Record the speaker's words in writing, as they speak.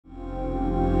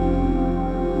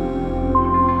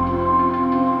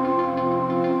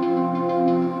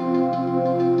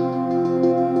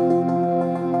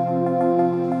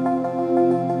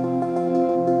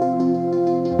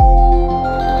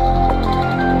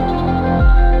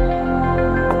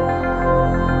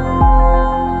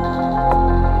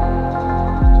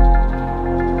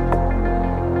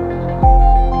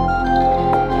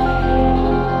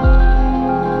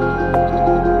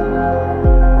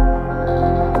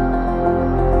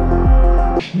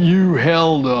you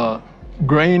held a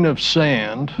grain of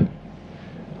sand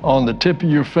on the tip of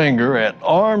your finger at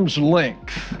arm's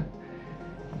length,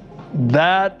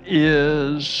 that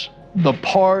is the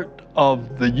part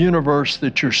of the universe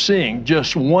that you're seeing,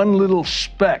 just one little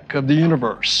speck of the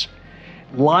universe.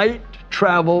 Light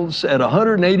travels at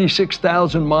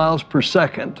 186,000 miles per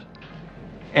second,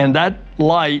 and that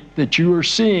light that you are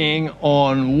seeing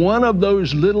on one of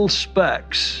those little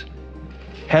specks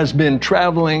has been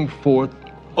traveling for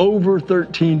over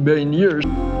 13 billion years.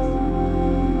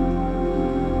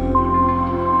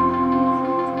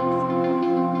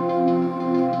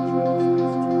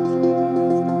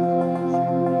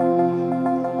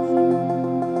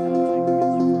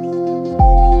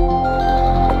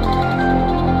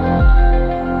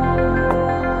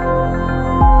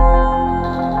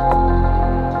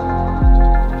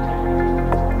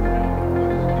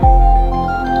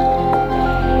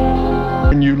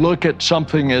 When you look at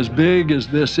something as big as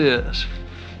this is,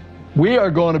 we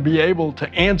are going to be able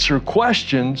to answer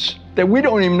questions that we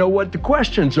don't even know what the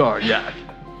questions are yet.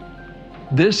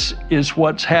 This is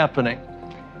what's happening.